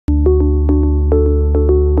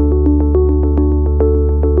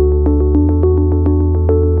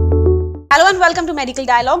Hello and welcome to Medical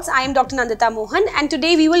Dialogues. I am Dr. Nandita Mohan and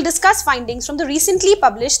today we will discuss findings from the recently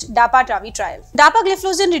published DapaTAVI trial.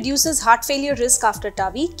 Dapagliflozin reduces heart failure risk after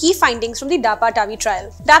TAVI. Key findings from the DapaTAVI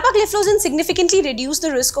trial. Dapagliflozin significantly reduced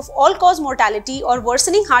the risk of all-cause mortality or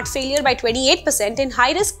worsening heart failure by 28% in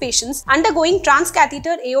high-risk patients undergoing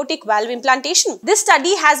transcatheter aortic valve implantation. This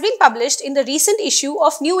study has been published in the recent issue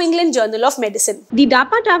of New England Journal of Medicine. The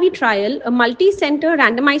DapaTAVI trial, a multi-center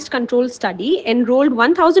randomized controlled study, enrolled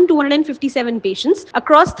 1,257 patients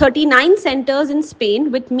across 39 centers in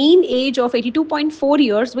Spain with mean age of 82.4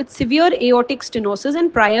 years with severe aortic stenosis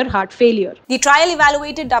and prior heart failure. The trial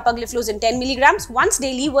evaluated dapagliflozin 10 mg once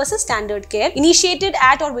daily versus standard care initiated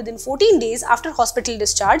at or within 14 days after hospital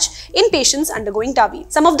discharge in patients undergoing TAVI.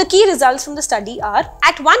 Some of the key results from the study are: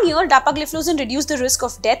 at 1 year, dapagliflozin reduced the risk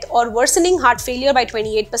of death or worsening heart failure by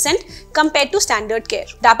 28% compared to standard care.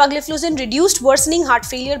 Dapagliflozin reduced worsening heart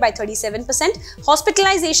failure by 37%,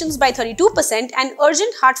 hospitalizations by 32%, and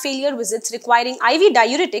urgent heart failure visits requiring IV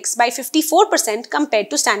diuretics by 54%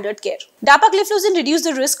 compared to standard care. Dapagliflozin reduced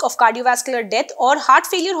the risk of cardiovascular death or heart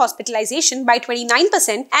failure hospitalization by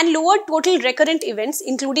 29% and lowered total recurrent events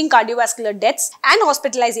including cardiovascular deaths and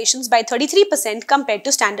hospitalizations by 33% compared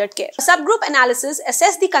to standard care. A subgroup analysis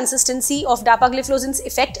assessed the consistency of dapagliflozin's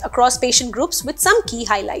effect across patient groups with some key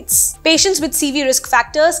highlights. Patients with CV risk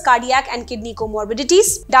factors, cardiac and kidney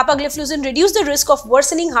comorbidities. Dapagliflozin reduced the risk of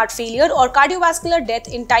worsening heart failure or cardiovascular death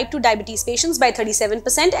in type 2 diabetes patients by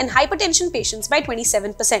 37% and hypertension patients by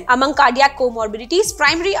 27%. Among cardiac comorbidities,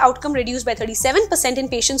 primary outcome reduced by 37% in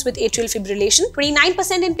patients with atrial fibrillation,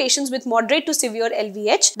 29% in patients with moderate to severe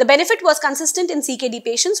LVH. The benefit was consistent in CKD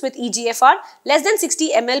patients with EGFR less than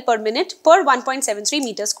 60 ml per minute per 1.73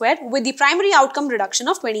 meter square with the primary outcome reduction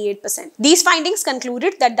of 28%. These findings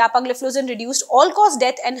concluded that dapagliflozin reduced all-cause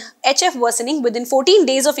death and HF worsening within 14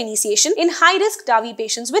 days of initiation in high-risk TAVI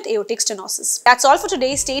patients with aortic stenosis. That's all for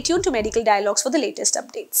today. Stay tuned to Medical Dialogues for the latest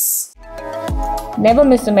updates. Never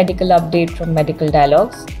miss a medical update from Medical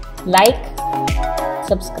Dialogues. Like,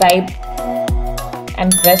 subscribe,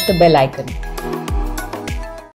 and press the bell icon.